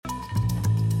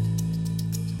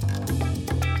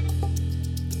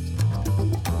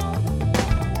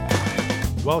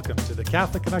Welcome to the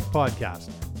Catholic Connect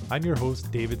podcast. I'm your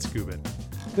host, David Scubin.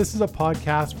 This is a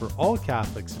podcast for all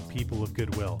Catholics and people of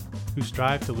goodwill who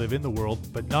strive to live in the world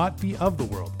but not be of the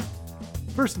world.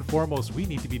 First and foremost, we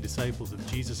need to be disciples of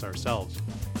Jesus ourselves,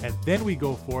 and then we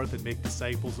go forth and make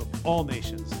disciples of all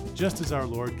nations, just as our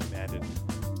Lord commanded.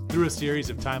 Through a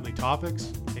series of timely topics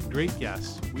and great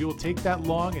guests, we will take that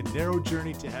long and narrow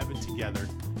journey to heaven together,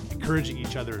 encouraging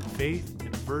each other in faith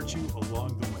and virtue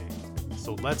along the way.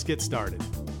 So let's get started.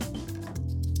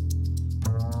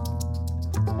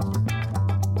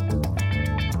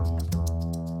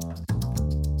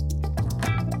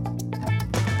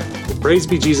 Praise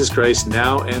be Jesus Christ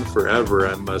now and forever.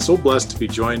 I'm so blessed to be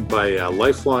joined by a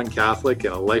lifelong Catholic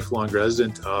and a lifelong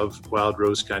resident of Wild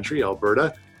Rose Country,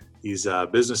 Alberta. He's a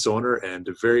business owner and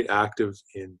very active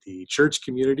in the church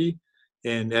community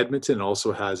in Edmonton,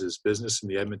 also has his business in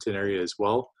the Edmonton area as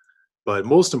well. But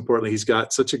most importantly, he's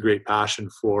got such a great passion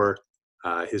for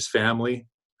his family,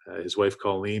 his wife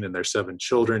Colleen and their 7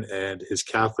 children, and his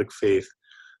Catholic faith.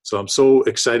 So I'm so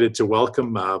excited to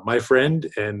welcome my friend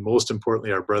and most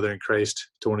importantly, our brother in Christ,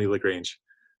 Tony LaGrange.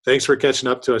 Thanks for catching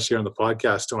up to us here on the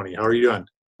podcast, Tony. How are you doing?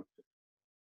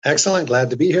 Excellent. Glad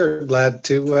to be here. Glad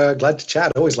to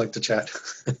chat. Always like to chat.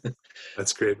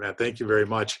 That's great, man. Thank you very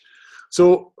much.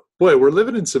 So, boy, we're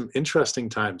living in some interesting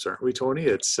times, aren't we, Tony?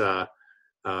 It's,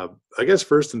 I guess,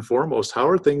 first and foremost, how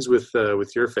are things with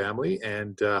your family,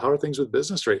 and how are things with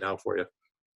business right now for you?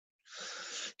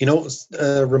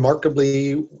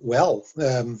 Remarkably well.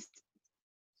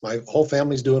 My whole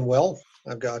family's doing well.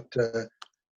 I've got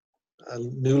a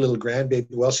new little grandbaby.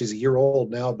 Well, she's a year old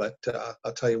now, but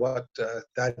I'll tell you what,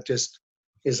 that just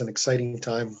is an exciting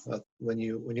time. When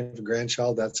you have a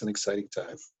grandchild, that's an exciting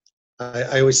time.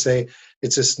 I always say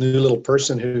it's this new little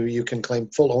person who you can claim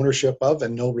full ownership of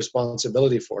and no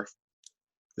responsibility for.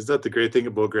 Is that the great thing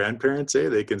about grandparents, eh?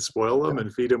 They can spoil them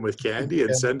and feed them with candy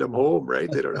and send them home,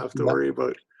 right? They don't have to worry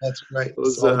about that's right.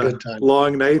 Those good time.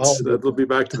 long nights. They'll be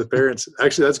back to the parents.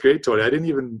 Actually, that's great, Tony.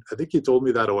 I think you told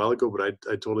me that a while ago, but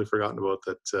I'd totally forgotten about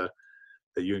that,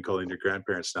 that you and Colleen, your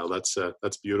grandparents now.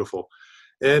 That's beautiful.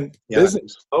 And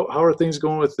business, how are things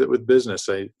going with business?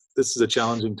 This is a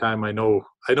challenging time. I know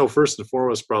first and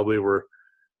foremost, probably we're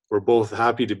both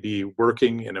happy to be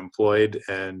working and employed,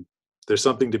 and there's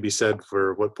something to be said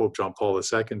for what Pope John Paul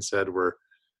II said, where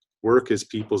work is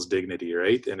people's dignity,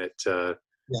 right? And it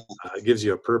gives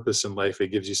you a purpose in life.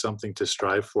 It gives you something to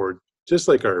strive for, just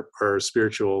like our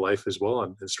spiritual life as well,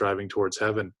 and striving towards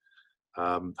heaven.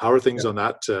 How are things on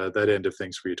that end of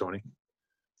things for you, Tony?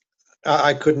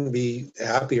 I couldn't be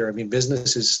happier. I mean,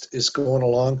 business is going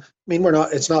along. I mean, we're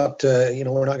not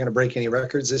going to break any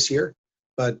records this year,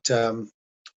 but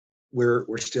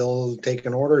we're still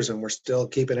taking orders and we're still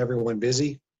keeping everyone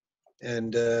busy.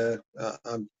 And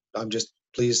I'm just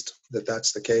pleased that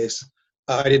that's the case.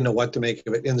 I didn't know what to make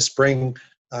of it. In the spring,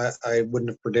 I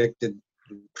wouldn't have predicted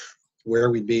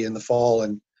where we'd be in the fall.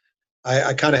 And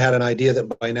I kind of had an idea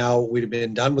that by now we'd have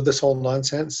been done with this whole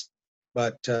nonsense.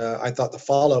 But I thought the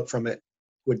fallout from it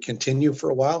would continue for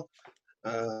a while.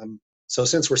 So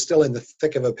since we're still in the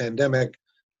thick of a pandemic,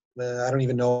 I don't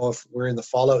even know if we're in the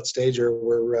fallout stage or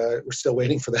we're still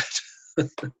waiting for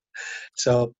that.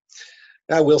 So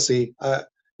we'll see.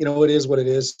 It is what it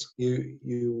is.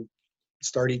 You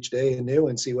start each day anew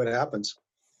and see what happens.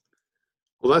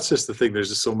 Well, that's just the thing. There's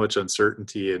just so much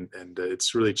uncertainty, and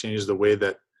it's really changed the way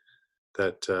that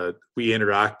we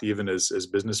interact, even as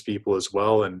business people as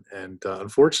well. And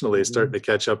unfortunately, it's starting to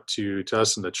catch up to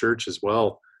us in the church as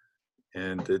well.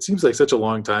 And it seems like such a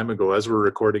long time ago. As we're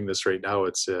recording this right now,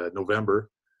 it's November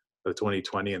of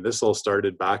 2020, and this all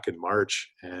started back in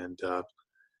March. And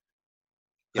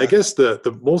I guess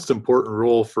the most important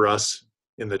role for us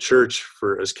in the church,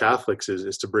 as Catholics,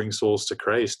 is to bring souls to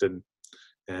Christ. And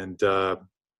I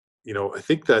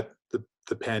think that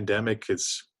the pandemic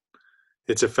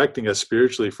it's affecting us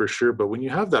spiritually for sure. But when you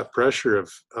have that pressure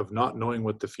of not knowing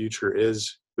what the future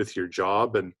is with your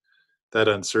job and that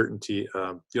uncertainty,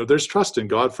 there's trust in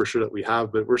God for sure that we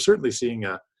have, but we're certainly seeing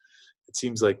it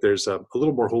seems like there's a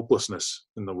little more hopelessness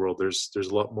in the world. There's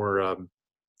a lot more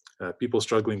people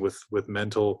struggling with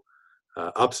mental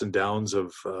ups and downs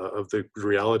of the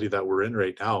reality that we're in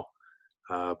right now.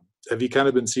 Have you kind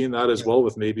of been seeing that as well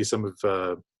with maybe some of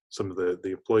the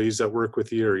employees that work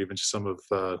with you, or even just some of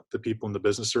the people in the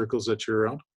business circles that you're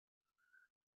around?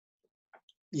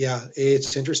 Yeah,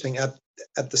 it's interesting. At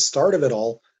the start of it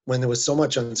all, when there was so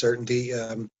much uncertainty,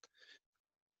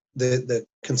 the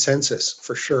consensus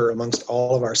for sure amongst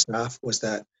all of our staff was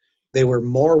that they were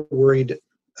more worried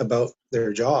about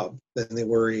their job than they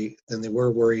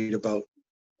were worried about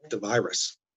the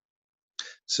virus.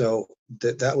 So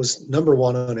that was number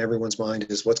one on everyone's mind,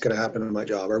 is what's going to happen in my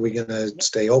job. Are we going to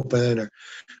stay open, or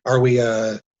are we,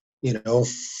 you know,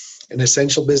 an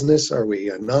essential business? Are we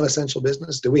a non-essential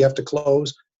business? Do we have to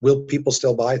close? Will people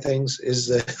still buy things? Is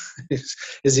the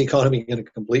is the economy going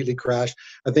to completely crash?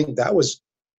 I think that was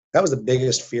the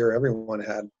biggest fear everyone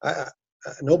had.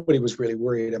 Nobody was really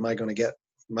worried. Am I going to get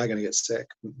sick?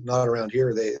 Not around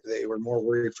here. They were more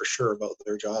worried for sure about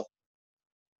their job.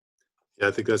 Yeah,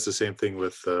 I think that's the same thing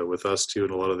with us too,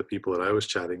 and a lot of the people that I was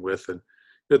chatting with. And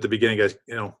at the beginning,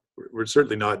 we're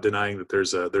certainly not denying that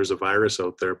there's a virus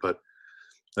out there, but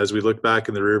as we look back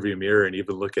in the rearview mirror and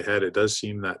even look ahead, it does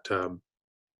seem that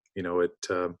you know it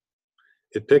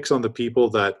it picks on the people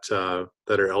that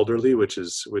are elderly, which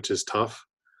is tough,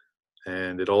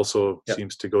 and it also Yeah.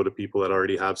 seems to go to people that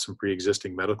already have some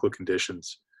pre-existing medical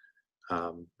conditions.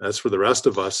 As for the rest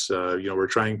of us, we're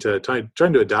trying to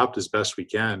adapt as best we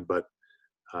can, but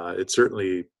it's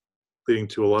certainly leading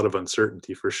to a lot of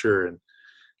uncertainty for sure.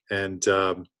 And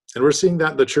we're seeing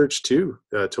that in the church too,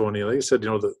 Tony. Like I said,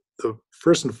 the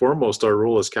first and foremost, our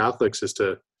role as Catholics is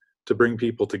to bring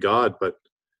people to God. But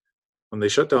when they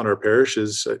shut down our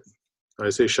parishes, when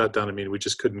I say shut down, I mean we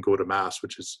just couldn't go to mass,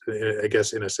 which is, I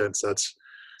guess, in a sense, that's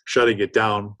shutting it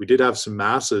down. We did have some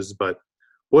masses, but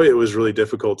boy, it was really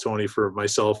difficult, Tony, for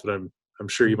myself, and I'm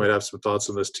sure you might have some thoughts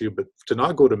on this too. But to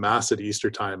not go to mass at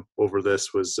Easter time over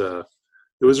this was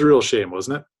it was a real shame,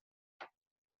 wasn't it?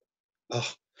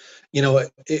 Oh,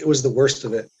 it was the worst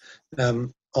of it.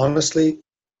 Honestly,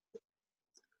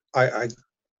 I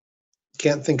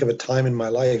can't think of a time in my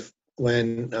life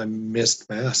when I missed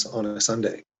mass on a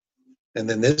Sunday. And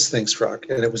then this thing struck,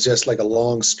 and it was just like a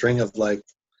long string of like,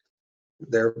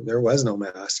 there was no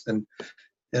mass. And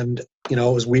it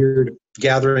was weird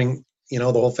gathering, the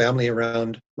whole family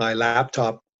around my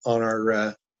laptop on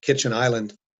our kitchen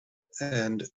island,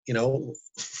 and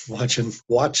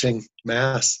watching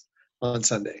mass on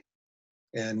Sunday.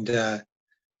 And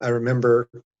I remember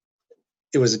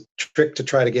it was a trick to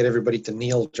try to get everybody to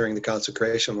kneel during the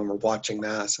consecration when we're watching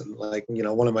mass, and like,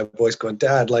 one of my boys going,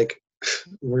 "Dad, like,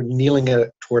 we're kneeling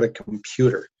toward a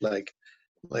computer, like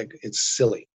it's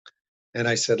silly." And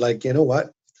I said, like, you know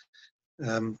what,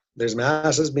 there's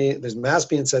mass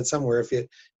being said somewhere. If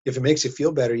it makes you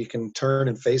feel better, you can turn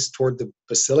and face toward the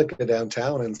basilica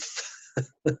downtown. And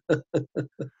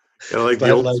Like the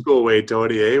but old like, school way,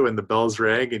 Tony, when the bells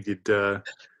rang and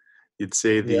you'd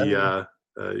say the yeah,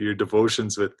 your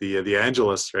devotions with the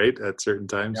Angelus, right? At certain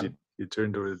times, yeah, you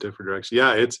turned to a different direction.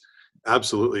 Yeah, it's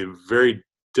absolutely very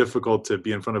difficult to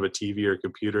be in front of a TV or a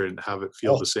computer and have it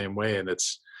feel oh the same way, and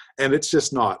it's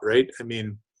just not right. I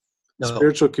mean, no,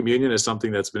 spiritual communion is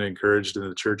something that's been encouraged in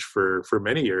the church for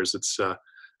many years. It's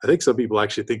I think some people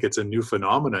actually think it's a new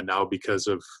phenomenon now because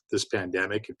of this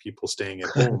pandemic and people staying at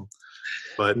home.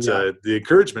 But yeah, the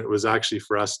encouragement was actually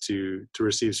for us to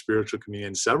receive spiritual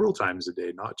communion several times a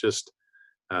day, not just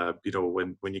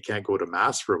when you can't go to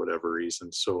mass for whatever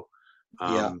reason. So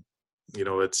yeah. um,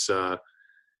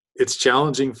 it's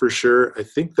challenging for sure. I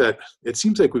think that it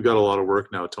seems like we've got a lot of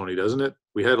work now, Tony, doesn't it?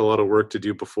 We had a lot of work to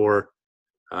do before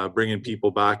bringing people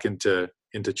back into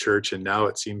church, and now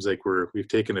it seems like we've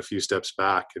taken a few steps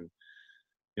back. And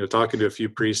talking to a few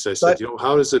priests, I said, But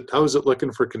how is it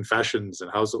looking for confessions, and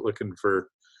how's it looking for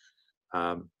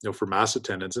for mass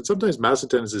attendance? And sometimes mass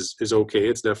attendance is okay.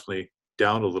 It's definitely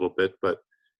down a little bit, but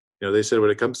they said when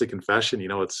it comes to confession,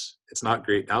 it's not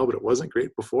great now, but it wasn't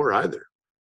great before either.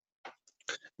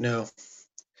 no,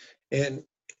 and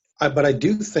but I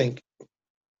do think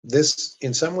this,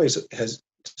 in some ways, has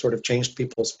sort of changed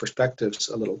people's perspectives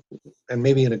a little, and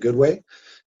maybe in a good way.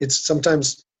 It's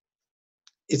sometimes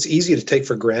it's easy to take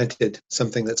for granted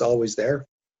something that's always there,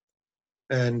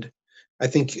 and I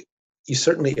think you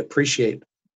certainly appreciate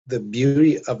the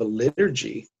beauty of a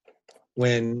liturgy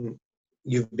when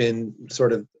you've been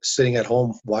sort of sitting at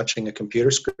home watching a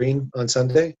computer screen on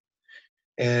Sunday.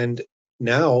 And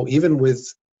now, even with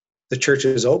the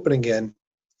churches open again,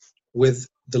 with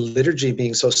the liturgy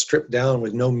being so stripped down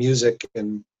with no music,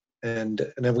 and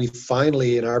then we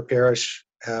finally in our parish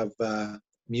have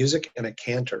music and a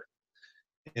cantor,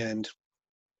 and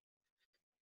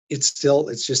it's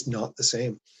just not the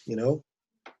same. You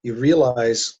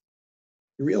realize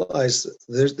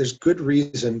there's good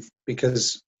reason,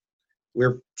 because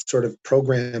we're sort of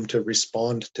programmed to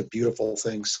respond to beautiful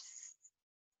things,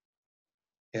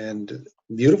 and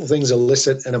beautiful things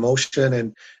elicit an emotion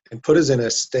and put us in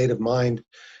a state of mind.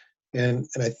 And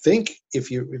I think if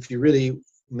you really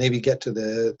maybe get to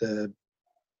the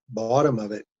bottom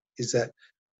of it, is that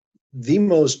the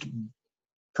most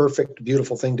perfect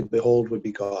beautiful thing to behold would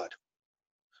be God.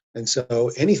 And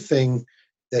so anything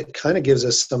that kind of gives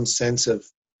us some sense of,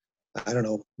 I don't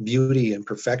know, beauty and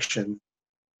perfection,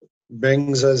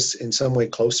 brings us in some way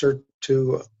closer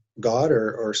to God,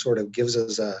 or sort of gives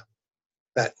us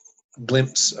that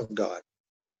glimpse of God.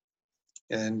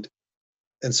 And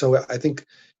so I think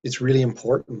it's really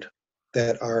important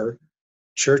that our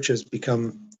churches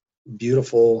become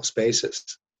beautiful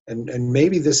spaces. And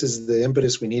maybe this is the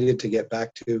impetus we needed to get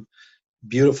back to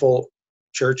beautiful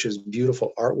churches,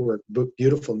 beautiful artwork,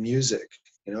 beautiful music,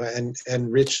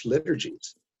 and rich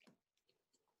liturgies.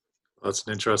 That's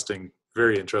an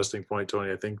very interesting point,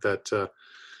 Tony. I think that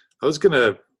I was going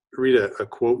to read a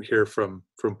quote here from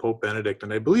Pope Benedict,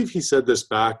 and I believe he said this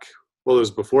back, well, it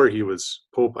was before he was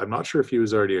Pope. I'm not sure if he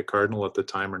was already a cardinal at the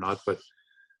time or not, but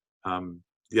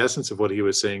the essence of what he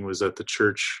was saying was that the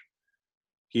church,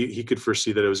 he could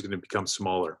foresee that it was going to become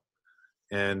smaller.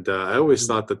 And I always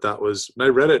thought that was, when I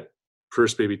read it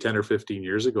first maybe 10 or 15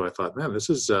 years ago, I thought, man, this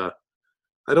is,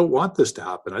 I don't want this to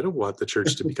happen. I don't want the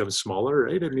church to become smaller,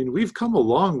 right? I mean, we've come a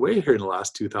long way here in the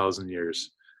last 2,000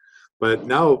 years. But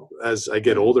now, as I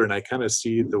get older and I kind of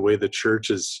see the way the church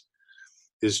is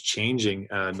changing,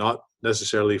 not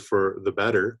necessarily for the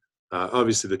better.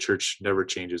 Obviously, the church never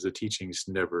changes; the teachings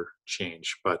never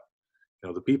change. But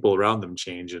the people around them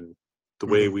change, and the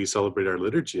way we celebrate our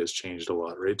liturgy has changed a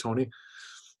lot, right, Tony?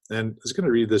 And I was going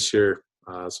to read this here.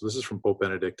 So this is from Pope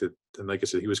Benedict, and like I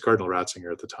said, he was Cardinal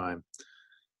Ratzinger at the time.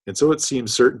 And so it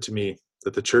seems certain to me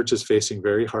that the church is facing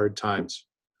very hard times.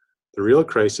 The real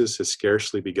crisis has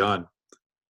scarcely begun.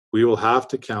 We will have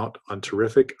to count on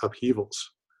terrific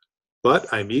upheavals. But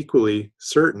I'm equally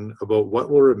certain about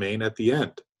what will remain at the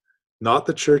end. Not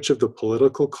the church of the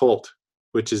political cult,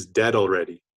 which is dead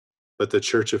already, but the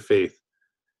church of faith.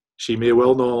 She may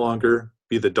well no longer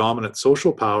be the dominant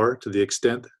social power to the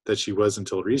extent that she was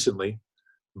until recently,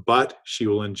 but she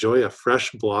will enjoy a fresh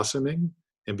blossoming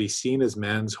and be seen as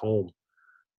man's home,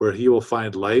 where he will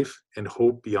find life and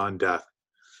hope beyond death.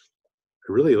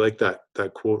 I really like that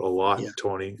quote a lot,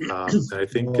 Tony. And I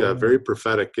think very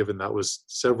prophetic, given that was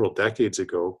several decades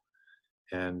ago.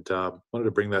 And wanted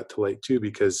to bring that to light too,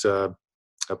 because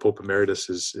Pope Emeritus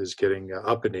is getting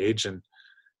up in age,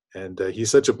 and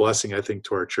he's such a blessing, I think,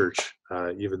 to our church,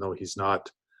 even though he's not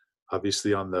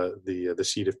obviously on the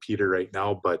seat of Peter right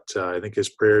now. But I think his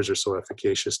prayers are so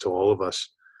efficacious to all of us.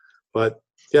 But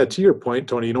yeah, to your point,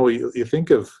 Tony, you think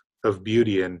of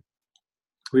beauty, and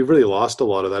we've really lost a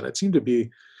lot of that. It seemed to be,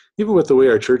 even with the way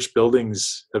our church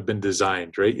buildings have been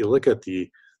designed, right? You look at the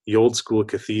old school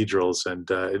cathedrals, and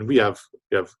we have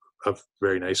a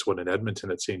very nice one in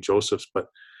Edmonton at St. Joseph's, but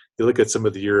you look at some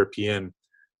of the European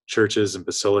churches and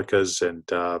basilicas, and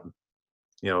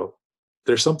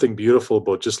there's something beautiful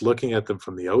about just looking at them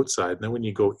from the outside. And then when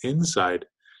you go inside,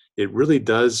 it really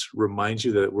does remind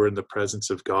you that we're in the presence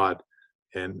of God.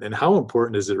 And how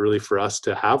important is it really for us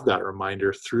to have that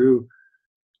reminder through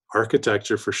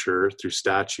architecture, for sure, through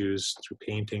statues, through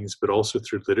paintings, but also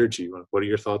through liturgy? What are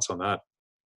your thoughts on that?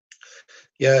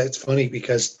 Yeah, it's funny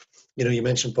because, you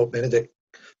mentioned Pope Benedict.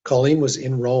 Colleen was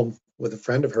in Rome with a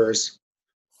friend of hers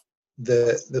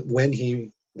when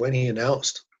he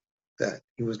announced that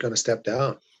he was going to step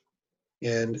down.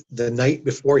 And the night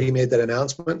before he made that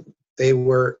announcement, they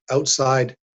were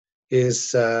outside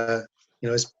his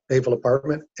his papal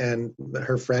apartment, and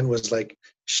her friend was like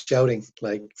shouting,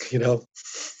 like,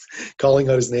 calling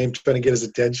out his name, trying to get his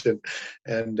attention.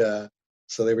 And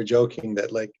so they were joking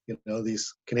that, like,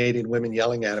 these Canadian women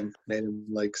yelling at him made him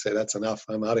like say, that's enough,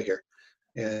 I'm out of here.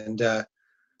 And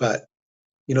but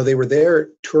they were there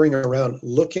touring around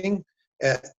looking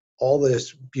at all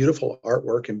this beautiful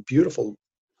artwork and beautiful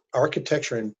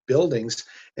architecture and buildings.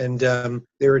 And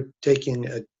they were taking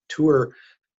a tour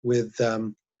with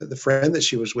the friend that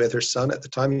she was with. Her son at the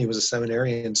time, he was a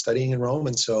seminarian studying in Rome,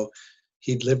 and so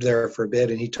he'd lived there for a bit,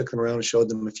 and he took them around and showed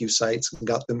them a few sites and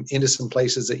got them into some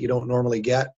places that you don't normally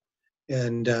get.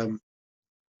 And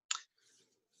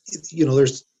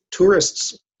there's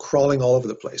tourists crawling all over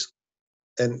the place,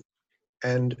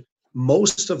 and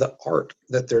most of the art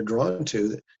that they're drawn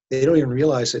to, they don't even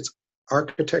realize it's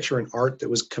architecture and art that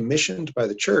was commissioned by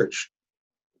the church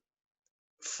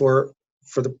for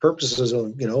the purposes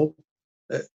of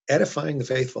edifying the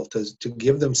faithful, to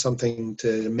give them something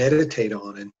to meditate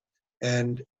on.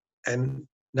 And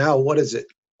now, what is it,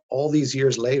 all these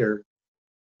years later,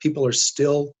 people are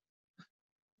still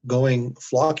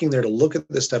flocking there to look at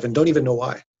this stuff and don't even know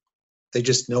why. They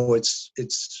just know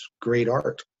it's great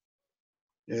art.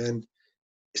 And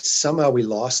somehow we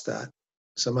lost that.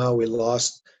 Somehow we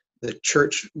lost the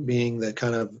church being the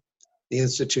kind of the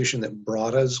institution that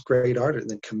brought us great art and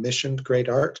then commissioned great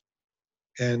art.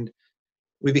 And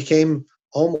we became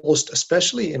almost,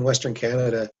 especially in Western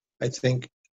Canada, I think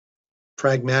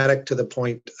pragmatic to the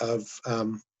point of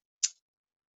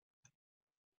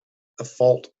a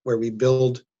fault, where we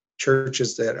build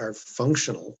churches that are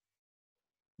functional,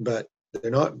 but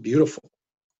they're not beautiful.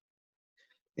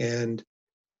 And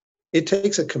it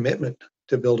takes a commitment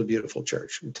to build a beautiful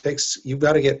church. You've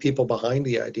got to get people behind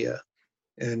the idea.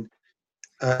 And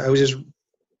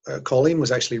Colleen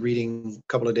was actually reading a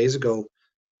couple of days ago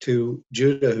to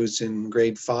Judah, who's in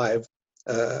grade 5,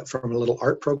 from a little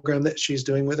art program that she's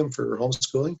doing with him for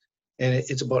homeschooling. And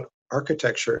it's about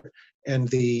architecture and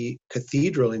the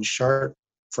cathedral in Chartres,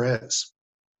 France.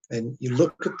 And you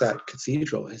look at that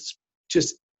cathedral, it's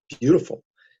just beautiful.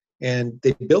 And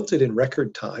they built it in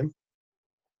record time.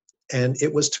 And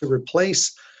it was to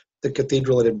replace the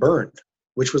cathedral that had burned,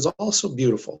 which was also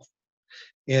beautiful.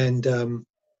 And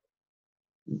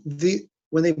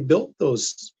when they built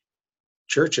those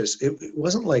churches, it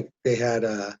wasn't like they had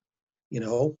a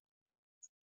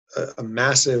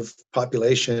massive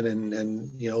population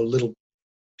and little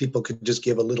people could just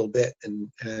give a little bit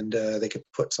and they could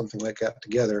put something like that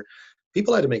together.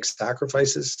 People had to make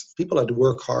sacrifices. People had to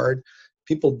work hard.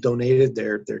 People donated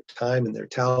their time and their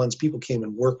talents. People came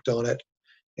and worked on it.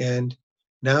 And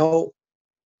now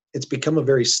it's become a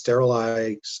very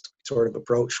sterilized sort of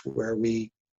approach where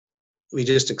we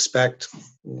just expect,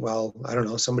 well, I don't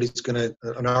know,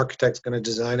 an architect's going to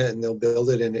design it and they'll build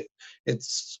it, and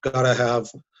it's got to have,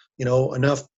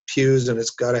 enough pews, and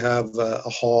it's got to have a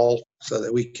hall so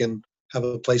that we can have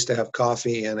a place to have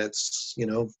coffee. And it's,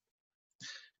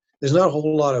 there's not a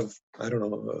whole lot of, a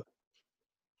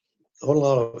whole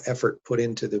lot of effort put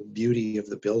into the beauty of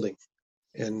the building.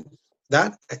 And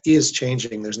that is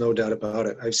changing. There's no doubt about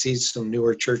it. I've seen some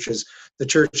newer churches. The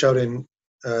church out in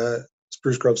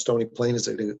Spruce Grove, Stony Plain is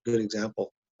a good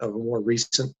example of a more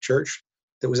recent church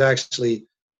that was actually,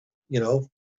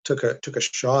 took a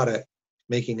shot at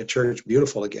making a church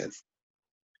beautiful again.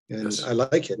 And yes. I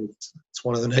like it. It's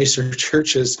one of the nicer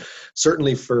churches,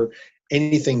 certainly for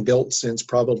anything built since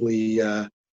probably,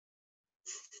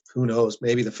 who knows,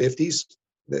 maybe the 50s,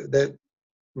 that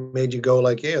made you go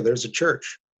like, yeah, there's a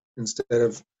church, instead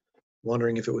of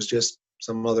wondering if it was just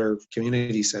some other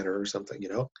community center or something,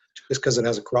 just because it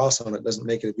has a cross on it doesn't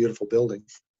make it a beautiful building.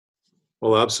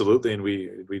 Well, absolutely. And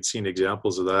we'd seen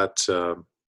examples of that,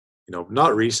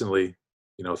 not recently,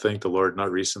 thank the Lord,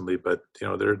 not recently, but,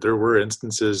 there were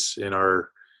instances in our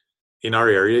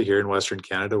area here in Western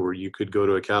Canada where you could go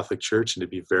to a Catholic church and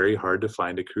it'd be very hard to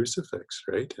find a crucifix,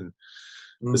 right? And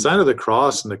the sign of the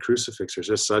cross and the crucifix are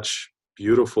just such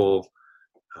beautiful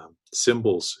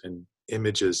symbols and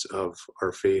images of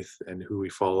our faith and who we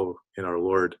follow in our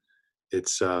Lord.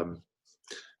 It's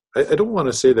I don't want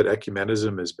to say that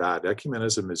ecumenism is bad.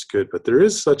 Ecumenism is good, but there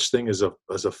is such thing as a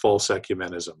false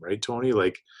ecumenism, right, Tony?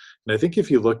 And I think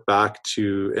if you look back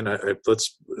to, and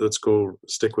let's go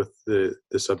stick with the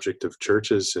subject of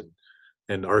churches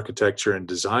and architecture and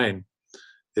design.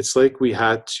 It's like we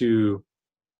had to,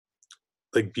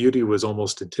 beauty was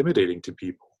almost intimidating to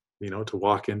people, to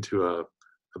walk into a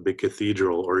big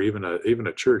cathedral or even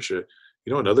a church.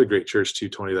 Another great church too,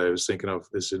 Tony, that I was thinking of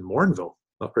is in Morinville,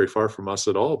 not very far from us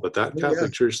at all. But that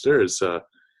Catholic church there is,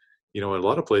 in a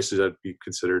lot of places that'd be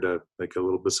considered a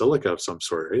little basilica of some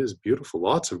sort. It is beautiful,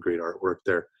 lots of great artwork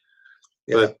there.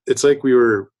 Yeah. But it's like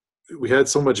we had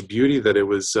so much beauty that it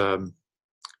was, I don't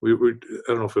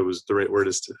know if it was the right word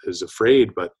is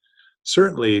afraid, but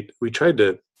certainly we tried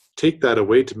to take that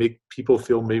away to make people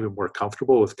feel maybe more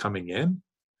comfortable with coming in.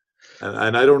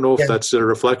 And I don't know if that's a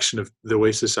reflection of the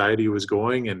way society was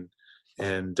going and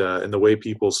the way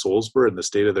people's souls were and the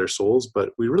state of their souls,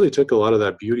 but we really took a lot of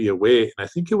that beauty away. And I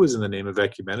think it was in the name of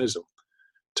ecumenism,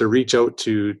 to reach out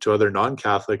to other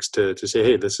non-Catholics to say,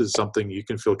 hey, this is something you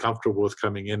can feel comfortable with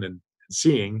coming in and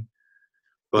seeing.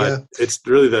 But it's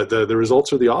really the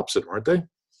results are the opposite, aren't they?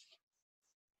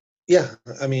 Yeah.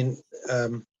 I mean,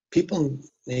 people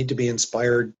need to be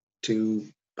inspired to,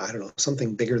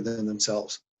 something bigger than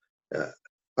themselves.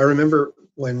 I remember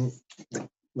when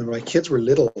my kids were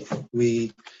little,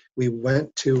 we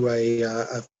went to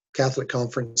a Catholic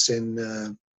conference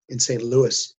in St.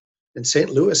 Louis. And St.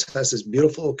 Louis has this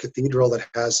beautiful cathedral that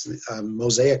has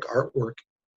mosaic artwork,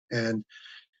 and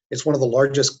it's one of the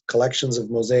largest collections of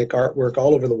mosaic artwork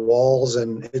all over the walls,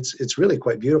 and it's really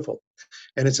quite beautiful.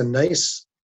 And it's a nice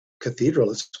cathedral.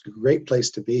 It's a great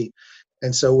place to be.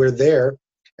 And so we're there,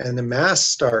 and the Mass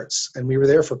starts, and we were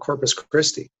there for Corpus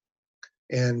Christi.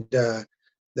 And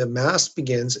the Mass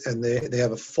begins, and they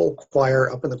have a full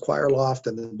choir up in the choir loft,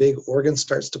 and the big organ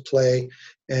starts to play.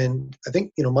 And I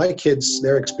think, my kids,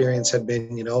 their experience had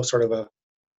been, sort of a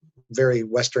very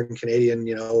Western Canadian,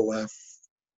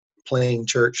 playing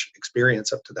church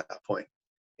experience up to that point.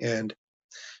 And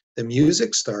the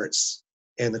music starts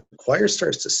and the choir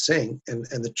starts to sing, and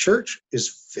the church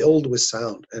is filled with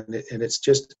sound, and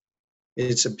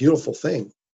it's a beautiful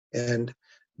thing. And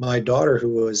my daughter, who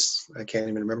was, I can't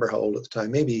even remember how old at the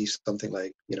time, maybe something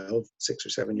like, 6 or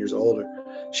 7 years old,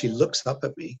 she looks up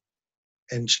at me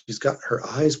and she's got her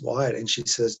eyes wide and she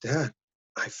says, "Dad,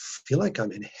 I feel like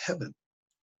I'm in heaven."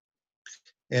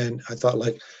 And I thought,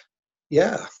 like,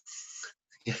 yeah,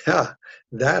 yeah,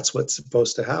 that's what's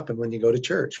supposed to happen when you go to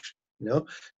church.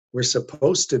 We're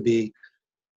supposed to be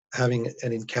having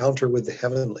an encounter with the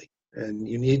heavenly, and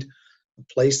you need a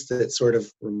place that sort of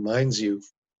reminds you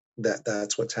that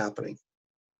that's what's happening.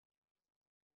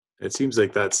 It seems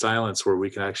like that silence where we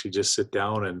can actually just sit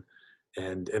down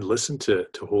and listen to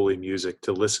holy music,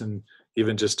 to listen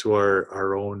even just to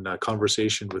our own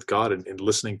conversation with God, and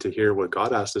listening to hear what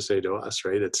God has to say to us,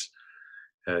 right? It's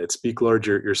speak, Lord,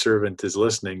 your servant is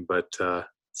listening, but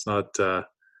it's not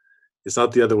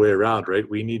the other way around, right?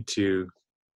 We need to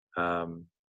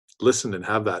listen and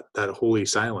have that holy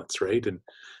silence, right? And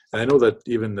I know that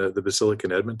even the Basilica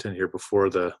in Edmonton here, before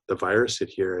the virus hit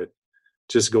here,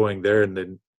 just going there, and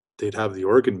then they'd have the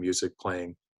organ music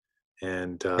playing,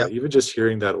 and Yep. even just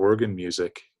hearing that organ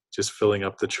music just filling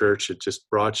up the church, it just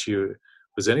brought you,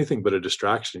 was anything but a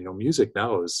distraction. Music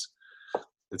now it's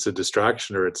a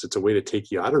distraction, or it's a way to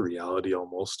take you out of reality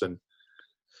almost. And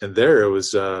there it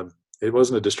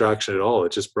wasn't a distraction at all.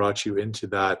 It just brought you into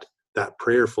that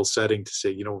prayerful setting to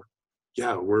say,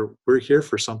 yeah, we're here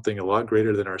for something a lot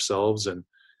greater than ourselves, and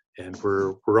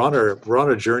we're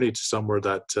on a journey to somewhere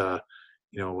that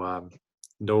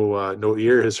no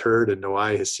ear has heard and no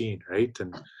eye has seen, right?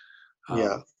 And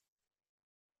Yeah.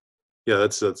 yeah,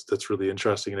 that's really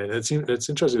interesting, and it's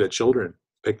interesting that children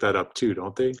pick that up too,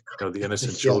 don't they? The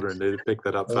innocent Yeah. children, they pick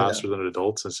that up Oh, yeah. faster than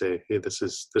adults and say, hey,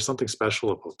 there's something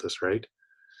special about this, right?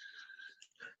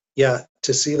 Yeah.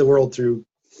 To see the world through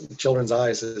children's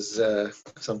eyes is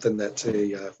something that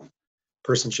a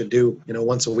person should do,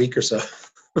 once a week or so.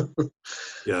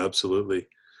 Yeah, absolutely.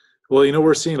 Well,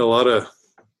 we're seeing a lot of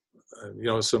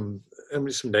some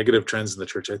negative trends in the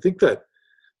church. I think that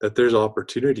there's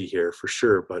opportunity here for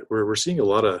sure, but we're seeing a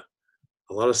lot of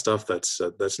stuff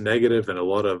that's negative, and a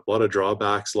lot of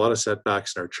drawbacks, a lot of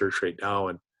setbacks in our church right now.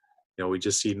 And we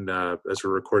just seen, as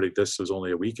we're recording this, it was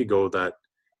only a week ago, that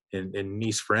in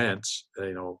Nice, France,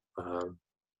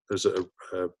 there's a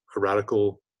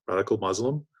radical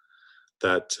Muslim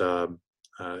that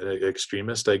an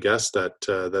extremist, I guess,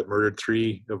 that murdered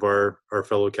 3 of our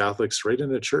fellow Catholics right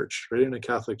in a church, right in a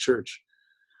Catholic church.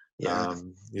 Yeah.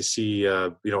 You see,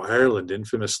 Ireland,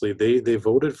 infamously, they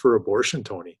voted for abortion,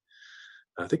 Tony.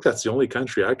 I think that's the only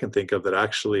country I can think of that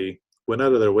actually went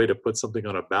out of their way to put something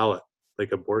on a ballot,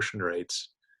 like abortion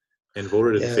rights, and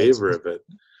voted in Yeah. It's favor of it.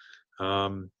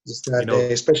 just that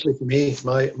day, especially for me.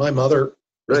 My mother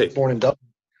was Right. born in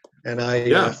Dublin, and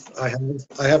Yeah.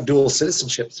 I have dual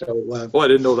citizenship, so Oh, I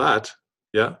didn't know that.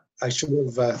 Yeah. I should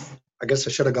have. I guess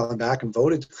I should have gone back and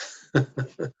voted.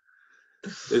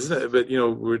 Isn't it? But we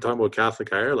were talking about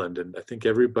Catholic Ireland, and I think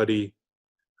everybody,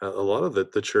 a lot of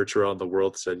the church around the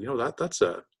world said, that's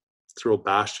a real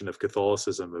bastion of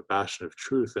Catholicism, a bastion of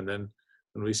truth. And then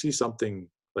when we see something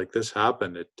like this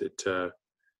happen, it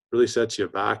really sets you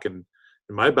back. And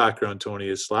my background, Tony,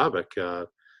 is Slavic,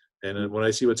 and when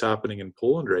I see what's happening in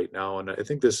Poland right now, and I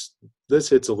think this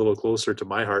hits a little closer to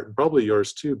my heart, and probably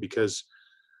yours too, because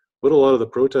what a lot of the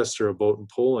protests are about in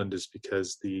Poland is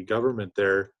because the government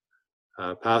there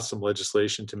passed some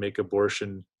legislation to make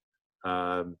abortion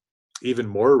um, even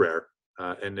more rare,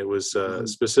 and it was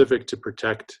specific to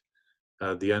protect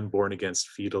the unborn against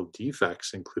fetal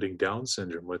defects, including Down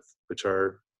syndrome, which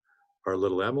our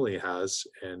little Emily has,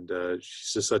 and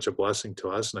she's just such a blessing to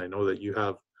us. And I know that you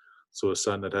have a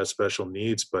son that has special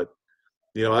needs, but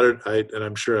and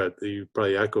I'm sure you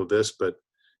probably echo this, but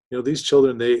these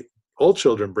children, all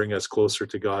children bring us closer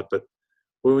to God, but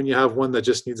when you have one that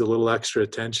just needs a little extra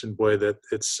attention, boy, that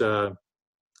it's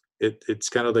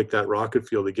kind of like that rocket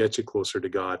fuel to get you closer to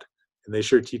God. And they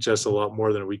sure teach us a lot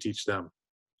more than we teach them.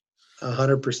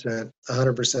 100%.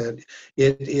 100%.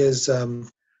 It is.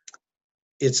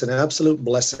 It's an absolute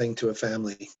blessing to a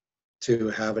family to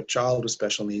have a child with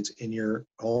special needs in your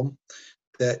home.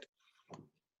 That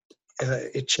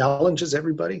it challenges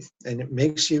everybody, and it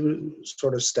makes you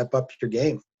sort of step up your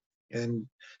game. And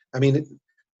I mean,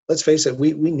 let's face it,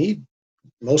 we need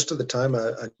most of the time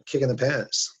a kick in the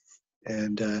pants,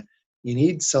 and you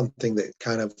need something that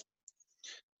kind of,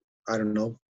 I don't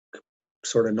know,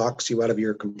 sort of knocks you out of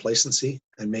your complacency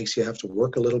and makes you have to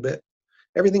work a little bit.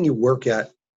 Everything you work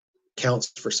at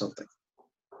counts for something,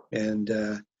 and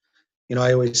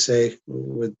I always say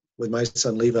with my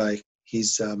son Levi,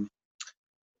 he's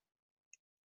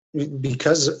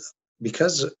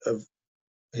because of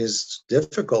his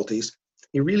difficulties,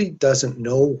 he really doesn't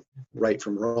know right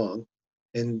from wrong,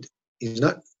 and he's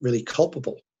not really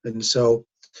culpable. And so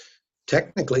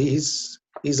technically he's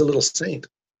a little saint,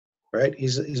 right?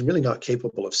 He's really not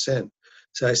capable of sin.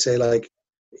 So I say, like,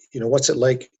 what's it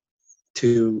like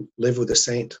to live with a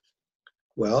saint?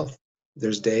 Well,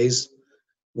 there's days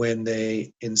when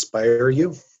they inspire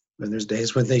you, and there's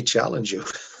days when they challenge you.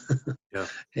 Yeah.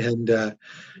 And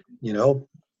you know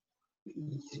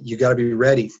you got to be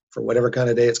ready for whatever kind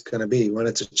of day it's going to be. When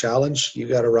it's a challenge, you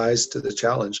got to rise to the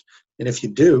challenge, and if you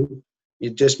do,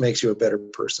 it just makes you a better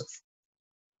person.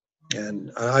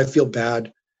 And I feel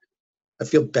bad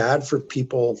for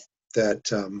people that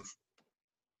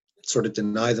sort of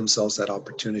deny themselves that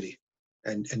opportunity,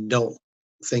 and don't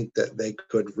think that they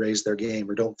could raise their game,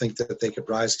 or don't think that they could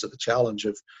rise to the challenge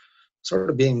of sort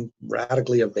of being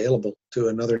radically available to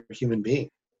another human being.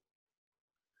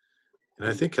 And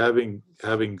I think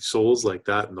having souls like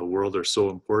that in the world are so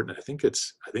important. I think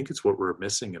it's what we're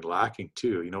missing and lacking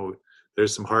too.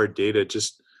 There's some hard data,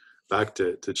 just back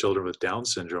to children with Down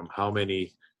syndrome. How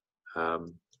many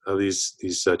of these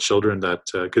children that,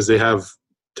 because they have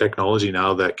technology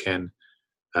now that can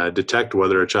detect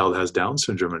whether a child has Down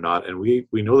syndrome or not, and we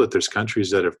know that there's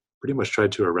countries that have pretty much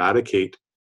tried to eradicate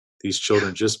these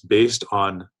children just based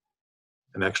on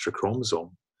an extra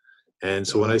chromosome. And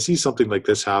so when I see something like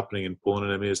this happening in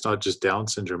Poland, I mean, it's not just Down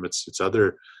syndrome; it's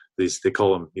other, these, they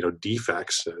call them,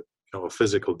 defects, a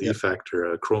physical defect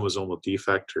or a chromosomal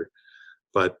defect,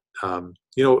 but Tony,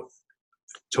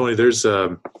 there's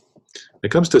when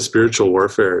it comes to spiritual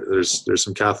warfare, there's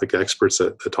some Catholic experts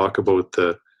that talk about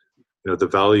the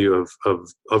value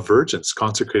of virgins,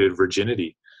 consecrated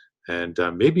virginity, and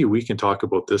maybe we can talk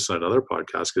about this on another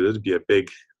podcast, because it'd be a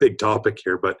big topic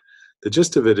here, but the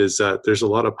gist of it is that there's a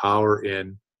lot of power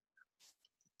in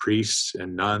priests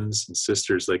and nuns and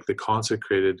sisters, like the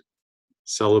consecrated,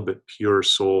 celibate, pure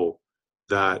soul,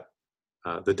 that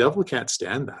the devil can't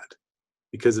stand that,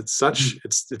 because it's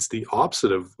the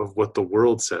opposite of what the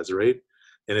world says, right?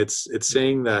 And it's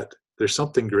saying that there's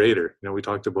something greater. We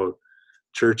talked about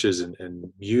churches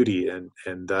and beauty,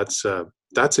 and that's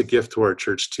a gift to our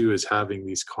church too, is having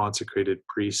these consecrated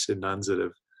priests and nuns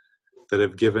that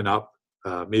have given up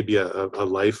maybe a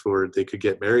life where they could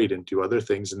get married and do other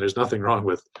things. And there's nothing wrong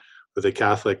with a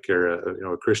Catholic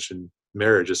or a Christian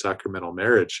marriage, a sacramental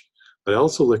marriage. But I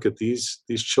also look at these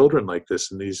children like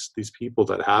this, and these people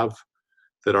that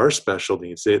are special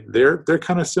needs. They're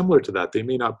kind of similar to that. They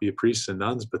may not be priests and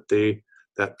nuns, but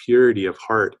that purity of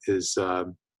heart is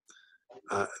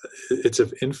it's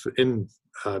of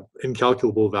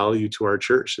incalculable value to our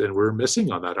church, and we're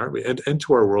missing on that, aren't we? And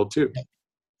to our world too.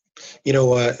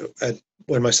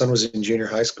 When my son was in junior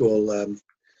high school,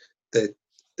 the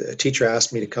teacher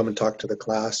asked me to come and talk to the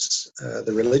class,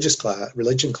 the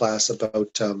religion class,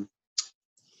 about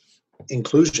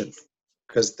inclusion,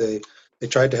 because they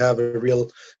tried to have a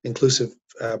real inclusive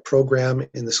program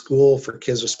in the school for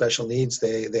kids with special needs.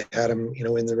 They had them,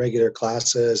 in the regular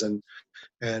classes, and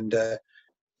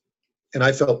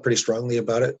I felt pretty strongly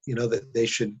about it, that they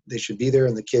should be there,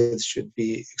 and the kids should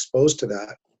be exposed to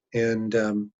that.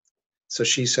 And so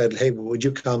she said, "Hey, would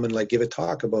you come and give a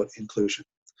talk about inclusion?"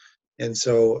 And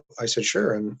so I said,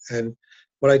 "Sure." And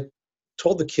what I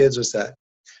told the kids was that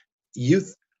you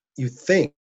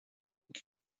think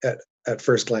at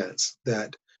first glance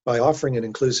that by offering an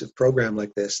inclusive program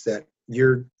like this, that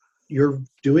you're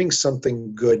doing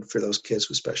something good for those kids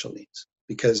with special needs,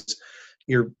 because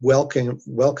you're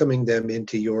welcoming them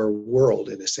into your world,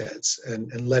 in a sense,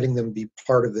 and letting them be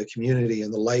part of the community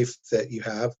and the life that you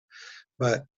have.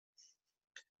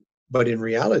 But in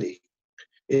reality,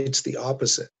 it's the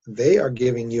opposite. They are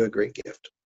giving you a great gift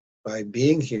by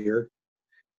being here,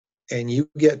 and you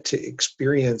get to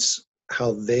experience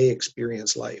how they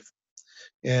experience life.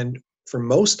 And for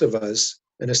most of us,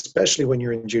 and especially when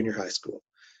you're in junior high school,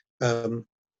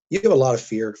 you have a lot of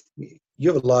fear.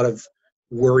 You have a lot of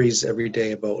worries every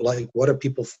day about, what do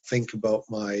people think about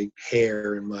my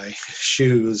hair and my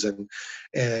shoes,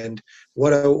 and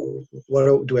what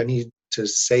do I need to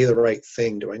say the right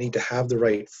thing? Do I need to have the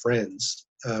right friends?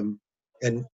 And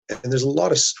there's a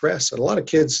lot of stress, and a lot of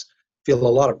kids feel a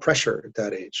lot of pressure at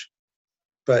that age.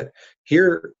 But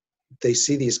here they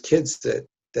see these kids that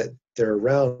they're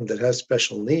around that have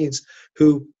special needs,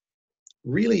 who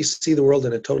really see the world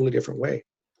in a totally different way.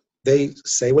 They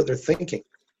say what they're thinking,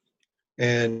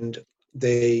 and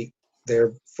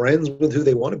they're friends with who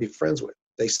they want to be friends with.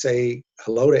 They say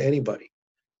hello to anybody.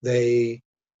 They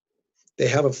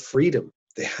have a freedom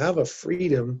they have a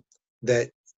freedom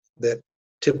that that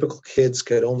typical kids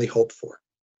could only hope for.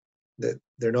 That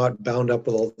they're not bound up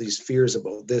with all these fears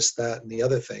about this, that, and the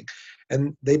other thing,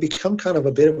 and they become kind of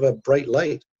a bit of a bright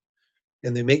light,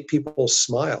 and they make people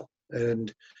smile,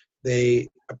 and they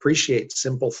appreciate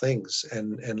simple things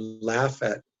and laugh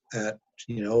at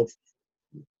you know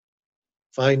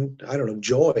find, I don't know,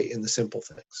 joy in the simple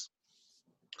things.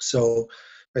 So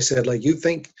I said, like, you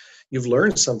think you've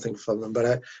learned something from them,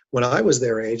 but when I was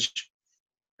their age,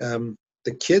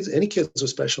 the kids, any kids with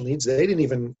special needs, they didn't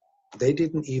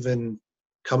even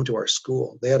come to our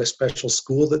school. They had a special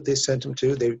school that they sent them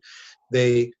to.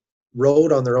 They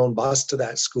rode on their own bus to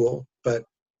that school, but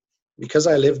because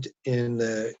I lived in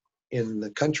the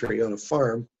country on a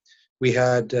farm, we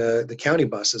had the county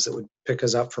buses that would pick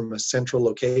us up from a central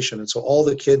location, and so all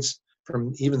the kids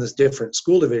from even the different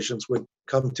school divisions would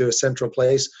come to a central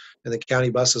place, and the county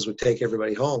buses would take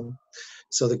everybody home.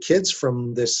 So the kids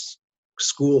from this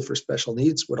school for special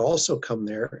needs would also come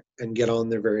there and get on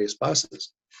their various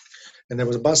buses. And there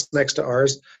was a bus next to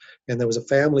ours, and there was a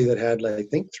family that had, like, I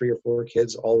think 3 or 4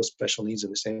 kids, all with special needs in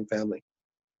the same family.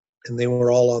 And they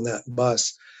were all on that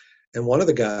bus. And one of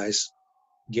the guys,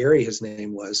 Gary, his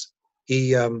name was,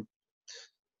 he,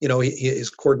 his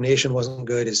coordination wasn't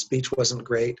good. His speech wasn't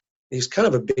great. He's kind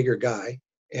of a bigger guy.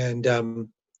 And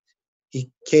he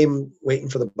came waiting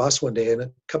for the bus one day, and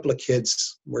a couple of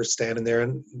kids were standing there,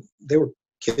 and they were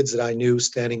kids that I knew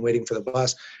standing waiting for the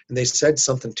bus, and they said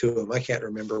something to him. I can't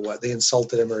remember what. They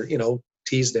insulted him or,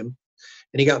 teased him,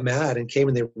 and he got mad and came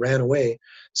and they ran away.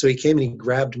 So he came and he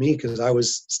grabbed me because I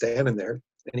was standing there,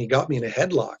 and he got me in a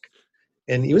headlock.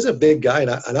 And he was a big guy,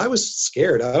 and I was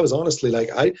scared. I was honestly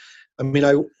like, I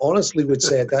honestly would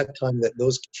say at that time that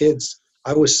those kids,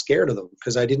 I was scared of them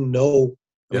because I didn't know.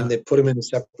 I mean, Yeah. they put them in a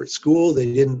separate school.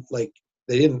 They didn't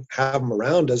have them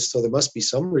around us, so there must be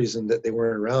some reason that they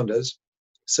weren't around us.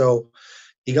 So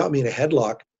he got me in a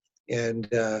headlock, and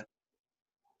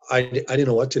I didn't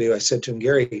know what to do. I said to him,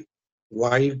 Gary,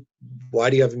 why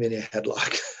do you have me in a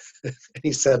headlock? And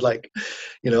he said, like,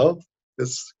 you know,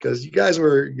 it's because you guys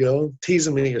were,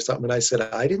 teasing me or something. And I said,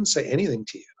 I didn't say anything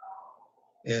to you,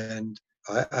 and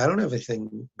I don't have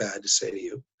anything bad to say to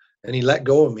you. And he let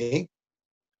go of me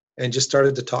and just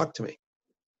started to talk to me.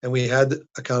 And we had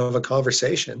a kind of a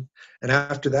conversation. And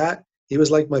after that, he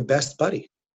was like my best buddy.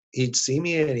 He'd see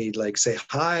me and he'd like say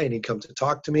hi and he'd come to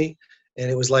talk to me. And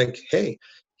it was like, hey,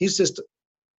 he's just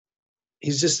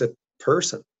a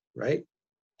person, right?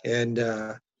 And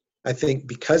I think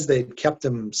because they'd kept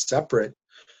them separate,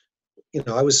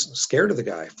 I was scared of the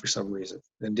guy for some reason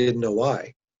and didn't know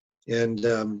why.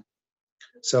 And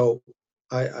so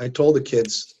I told the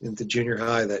kids in the junior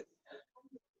high that,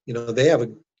 they have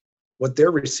what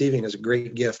they're receiving is a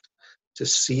great gift to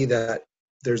see that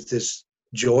there's this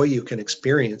joy you can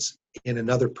experience in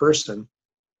another person,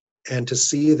 and to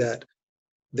see that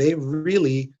they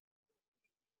really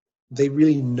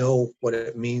know what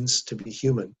it means to be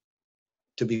human,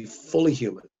 to be fully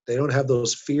human. They don't have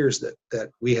those fears that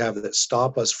we have that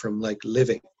stop us from like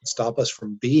living, stop us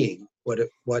from being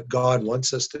what God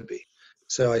wants us to be.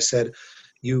 So I said,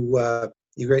 you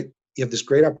have this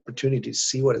great opportunity to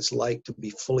see what it's like to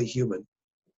be fully human.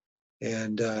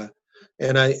 And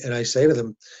I say to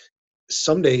them,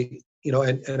 someday,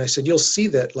 and I said, you'll see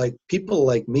that, like, people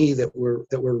like me that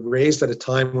were raised at a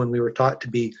time when we were taught to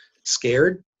be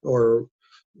scared, or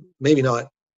maybe not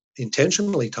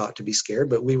intentionally taught to be scared,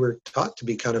 but we were taught to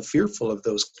be kind of fearful of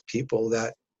those people,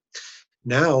 that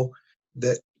now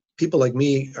that people like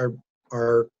me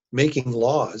are making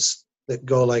laws that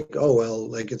go like, oh,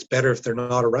 well, like, it's better if they're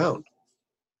not around.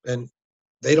 And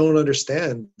they don't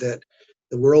understand that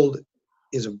the world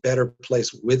is a better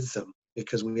place with them,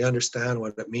 because we understand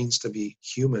what it means to be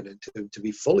human and to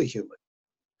be fully human.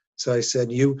 So I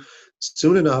said,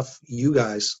 soon enough, you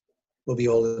guys will be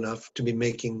old enough to be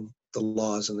making the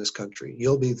laws in this country.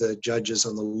 You'll be the judges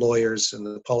and the lawyers and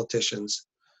the politicians,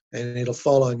 and it'll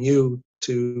fall on you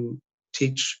to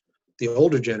teach the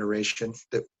older generation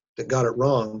that got it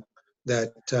wrong,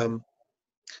 that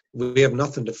we have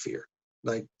nothing to fear.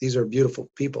 Like, these are beautiful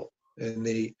people, and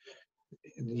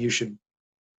you should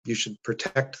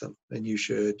protect them, and you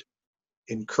should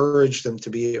encourage them to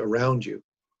be around you.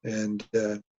 And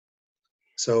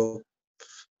so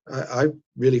I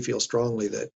really feel strongly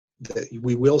that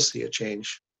we will see a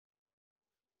change,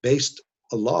 based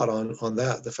a lot on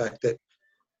that, the fact that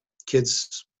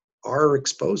kids are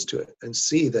exposed to it and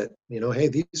see that, hey,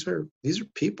 these are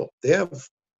people. They have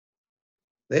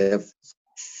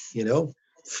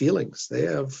feelings. They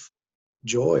have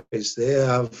joys. They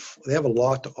have a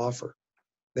lot to offer.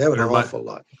 They have It an remi- awful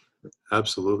lot.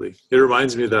 Absolutely. It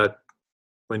reminds me that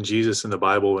when Jesus in the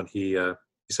Bible, when he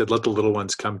said, "Let the little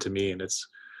ones come to me," and it's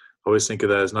I always think of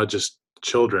that as not just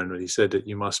children, but he said that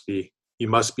you must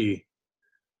be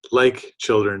like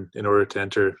children in order to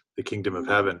enter the kingdom of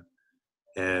heaven.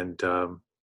 And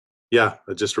yeah,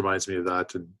 it just reminds me of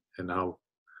that, and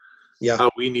Yeah. how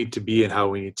we need to be and how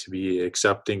we need to be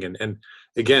accepting. And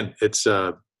again, it's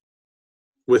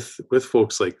with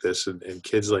folks like this and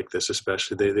kids like this,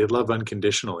 especially, they love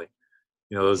unconditionally.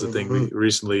 You know, that was the thing we Hmm.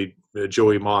 recently,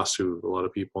 Joey Moss, who a lot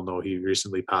of people know, he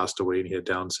recently passed away and he had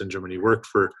Down syndrome, and he worked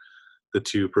for the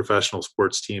two professional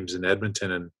sports teams in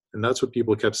Edmonton. And that's what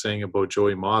people kept saying about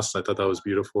Joey Moss. And I thought that was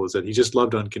beautiful, is that he just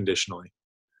loved unconditionally.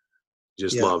 He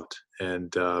just Yeah. loved.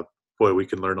 And boy, we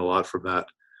can learn a lot from that.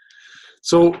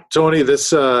 So Tony, this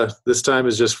time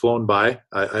has just flown by.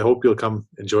 I hope you'll come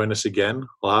and join us again.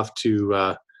 We'll have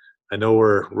to. I know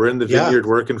we're in the Yeah. vineyard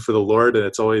working for the Lord, and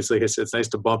it's always, like I said, it's nice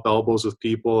to bump elbows with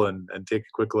people and take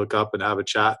a quick look up and have a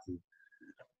chat and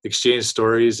exchange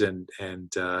stories and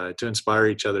to inspire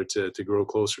each other to grow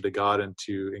closer to God and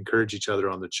to encourage each other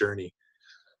on the journey.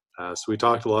 So we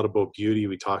talked a lot about beauty.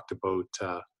 We talked about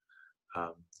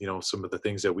some of the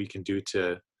things that we can do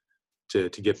to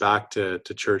get back to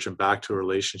church and back to a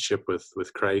relationship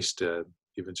with Christ,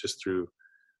 even just through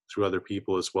other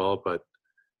people as well. But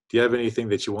do you have anything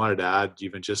that you wanted to add,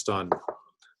 even just on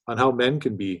how men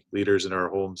can be leaders in our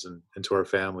homes and to our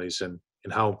families, and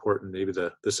how important maybe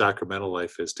the sacramental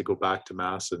life is, to go back to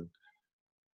mass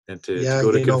and to Yeah.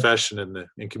 go to confession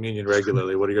and communion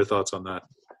regularly? What are your thoughts on that?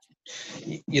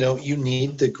 You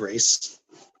need the grace.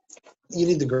 You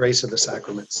need the grace of the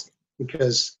sacraments,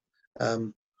 because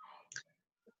um,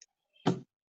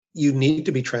 you need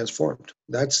to be transformed.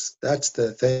 That's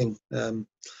the thing.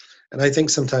 And I think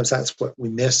sometimes that's what we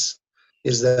miss,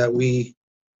 is that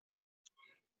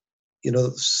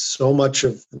so much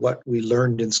of what we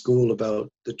learned in school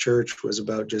about the church was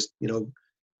about just,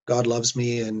 God loves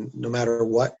me, and no matter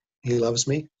what, he loves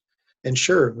me. And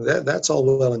sure, that's all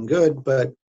well and good, but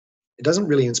it doesn't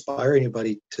really inspire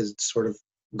anybody to sort of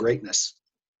greatness.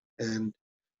 And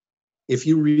if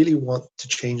you really want to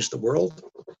change the world,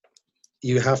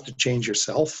 you have to change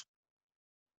yourself.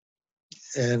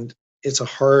 And it's a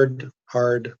hard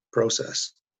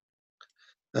process.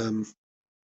 Um,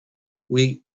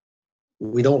 we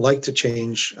we don't like to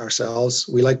change ourselves.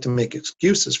 We like to make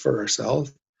excuses for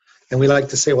ourselves, and we like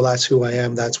to say, "Well, that's who I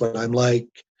am. That's what I'm like,"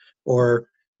 or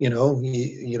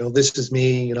this is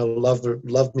me.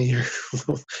 Love me,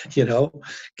 or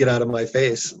get out of my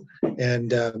face. And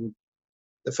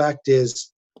the fact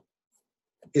is,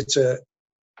 it's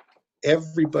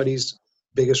everybody's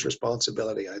biggest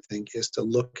responsibility, I think, is to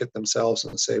look at themselves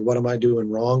and say, what am I doing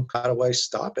wrong? How do I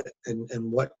stop it?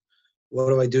 And what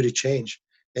do I do to change?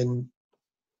 And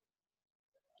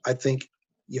I think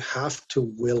you have to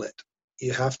will it.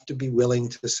 You have to be willing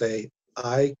to say,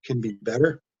 I can be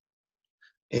better.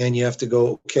 And you have to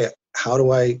go, okay, how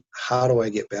do I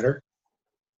get better?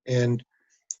 And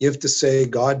you have to say,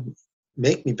 God,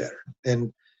 make me better.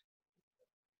 And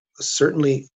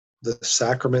certainly the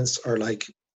sacraments are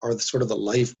sort of the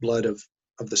lifeblood of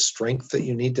the strength that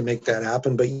you need to make that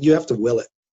happen, but you have to will it.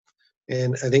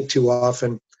 And I think too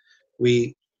often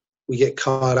we get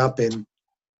caught up in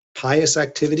pious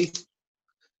activity.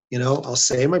 I'll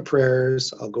say my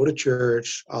prayers, I'll go to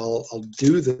church, I'll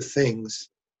do the things,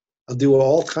 I'll do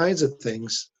all kinds of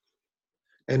things.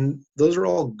 And those are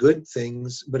all good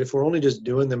things, but if we're only just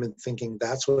doing them and thinking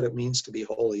that's what it means to be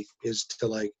holy, is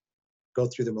to go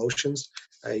through the motions.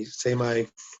 I say my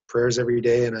prayers every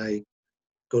day and I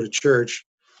go to church,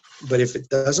 but if it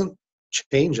doesn't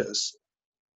change us,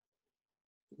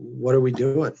 what are we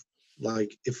doing?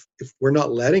 If we're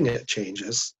not letting it change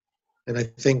us, and I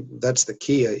think that's the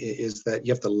key, is that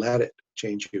you have to let it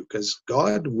change you, because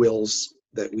God wills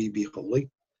that we be holy.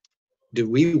 Do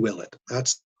we will it?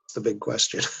 That's the big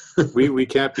question. We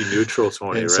can't be neutral,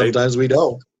 Tony, And right? sometimes we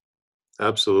don't.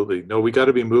 Absolutely. No, we got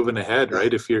to be moving ahead, Yeah.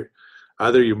 right? If you're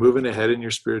moving ahead in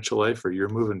your spiritual life, or you're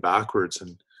moving backwards.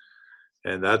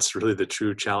 And that's really the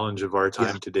true challenge of our Yeah.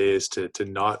 time today, is to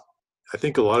not. I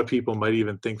think a lot of people might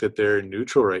even think that they're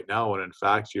neutral right now, when in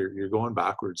fact you're going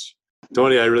backwards.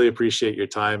 Tony, I really appreciate your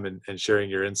time and sharing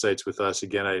your insights with us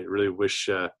again. I really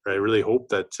I really hope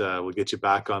that we'll get you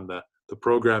back on the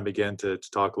program again to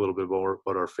talk a little bit more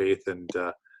about our faith. And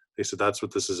they said that's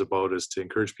what this is about, is to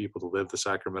encourage people to live the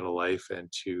sacramental life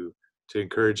and to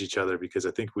encourage each other, because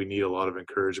I think we need a lot of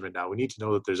encouragement now. We need to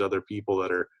know that there's other people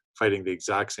that are fighting the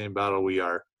exact same battle we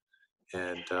are.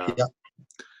 And Yeah.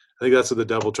 I think that's what the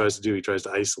devil tries to do. He tries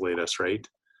to isolate us, right?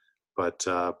 But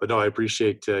no, I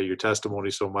appreciate your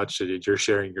testimony so much. That you're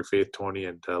sharing your faith, Tony,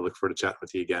 and look forward to chatting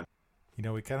with you again.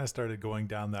 We kind of started going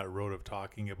down that road of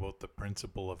talking about the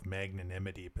principle of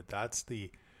magnanimity, but that's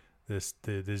the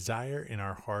desire in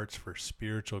our hearts for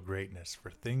spiritual greatness,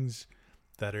 for things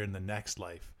that are in the next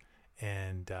life,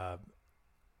 and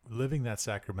living that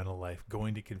sacramental life,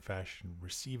 going to confession,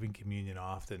 receiving communion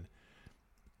often,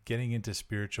 getting into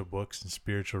spiritual books and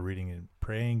spiritual reading, and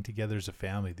praying together as a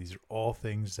family. These are all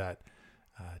things that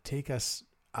take us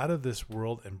out of this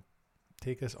world and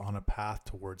take us on a path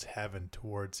towards heaven,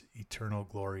 towards eternal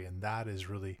glory. And that is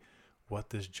really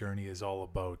what this journey is all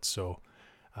about. So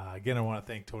again, I want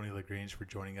to thank Tony LaGrange for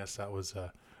joining us. That was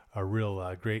a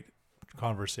real great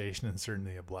conversation and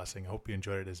certainly a blessing. I hope you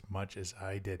enjoyed it as much as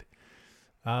I did.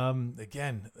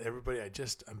 Again, everybody,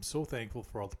 I'm so thankful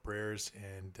for all the prayers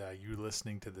and you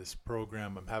listening to this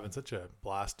program. I'm having such a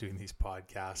blast doing these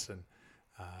podcasts. And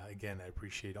again, I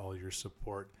appreciate all your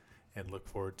support and look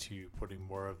forward to putting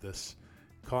more of this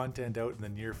content out in the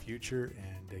near future.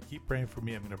 And keep praying for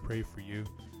me. I'm going to pray for you.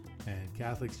 And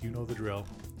Catholics, you know the drill.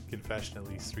 Confession at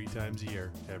least 3 times a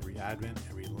year, every Advent,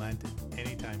 every Lent,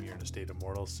 anytime you're in a state of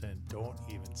mortal sin. Don't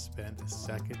even spend a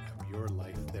second of your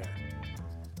life there.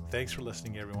 Thanks for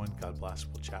listening, everyone. God bless.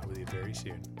 We'll chat with you very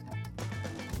soon.